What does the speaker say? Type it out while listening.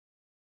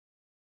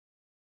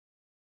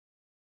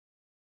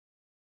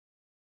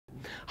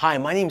Hi,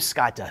 my name's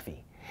Scott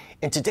Duffy,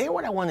 and today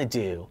what I want to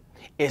do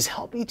is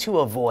help you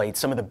to avoid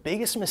some of the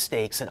biggest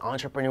mistakes that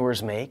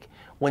entrepreneurs make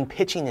when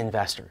pitching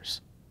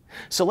investors.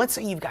 So let's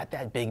say you've got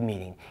that big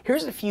meeting.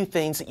 Here's a few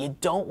things that you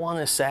don't want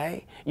to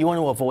say, you want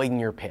to avoid in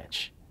your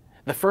pitch.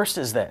 The first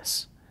is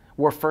this: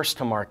 we're first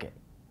to market.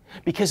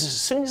 Because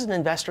as soon as an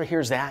investor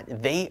hears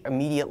that, they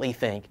immediately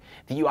think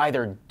that you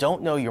either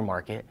don't know your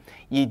market,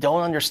 you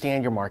don't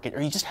understand your market,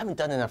 or you just haven't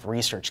done enough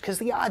research, because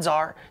the odds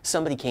are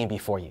somebody came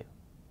before you.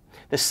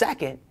 The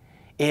second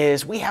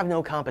is we have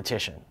no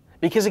competition.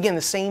 Because again,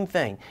 the same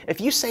thing.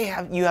 If you say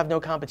you have no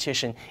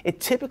competition, it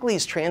typically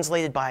is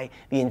translated by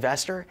the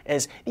investor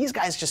as these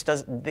guys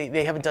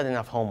they haven't done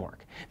enough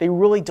homework. They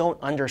really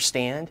don't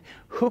understand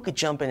who could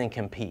jump in and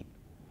compete.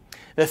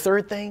 The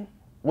third thing,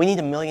 we need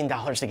 $1 million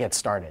to get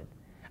started.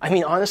 I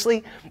mean,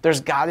 honestly,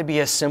 there's got to be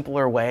a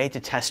simpler way to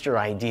test your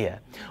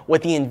idea.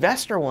 What the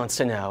investor wants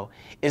to know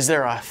is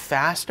there a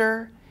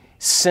faster,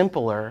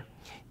 simpler,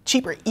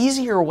 cheaper,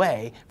 easier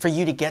way for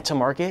you to get to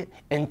market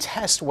and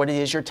test what it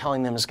is you're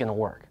telling them is going to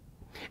work.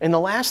 And the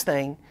last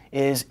thing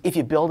is, if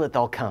you build it,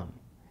 they'll come.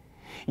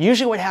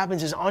 Usually what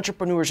happens is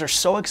entrepreneurs are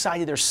so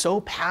excited, they're so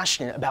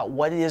passionate about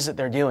what it is that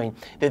they're doing,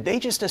 that they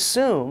just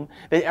assume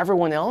that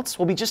everyone else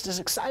will be just as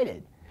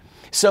excited.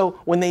 So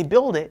when they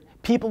build it,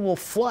 people will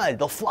flood,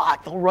 they'll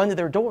flock, they'll run to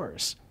their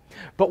doors.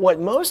 But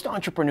what most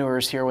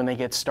entrepreneurs hear when they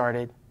get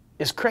started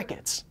is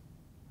crickets.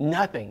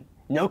 Nothing.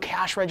 No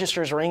cash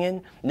registers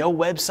ringing, no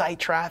website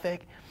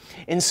traffic.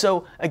 And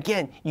so,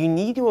 again, you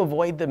need to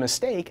avoid the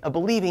mistake of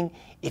believing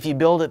if you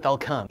build it, they'll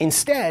come.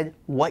 Instead,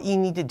 what you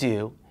need to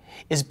do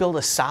is build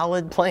a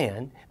solid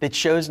plan that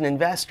shows an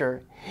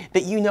investor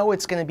that you know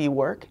it's going to be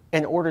work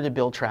in order to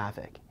build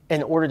traffic,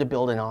 in order to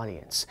build an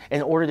audience,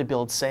 in order to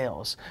build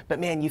sales.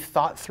 But man, you've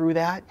thought through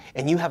that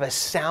and you have a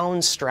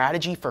sound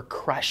strategy for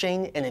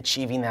crushing and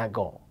achieving that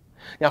goal.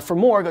 Now, for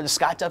more, go to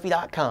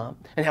scottduffy.com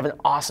and have an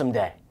awesome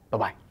day.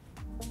 Bye-bye.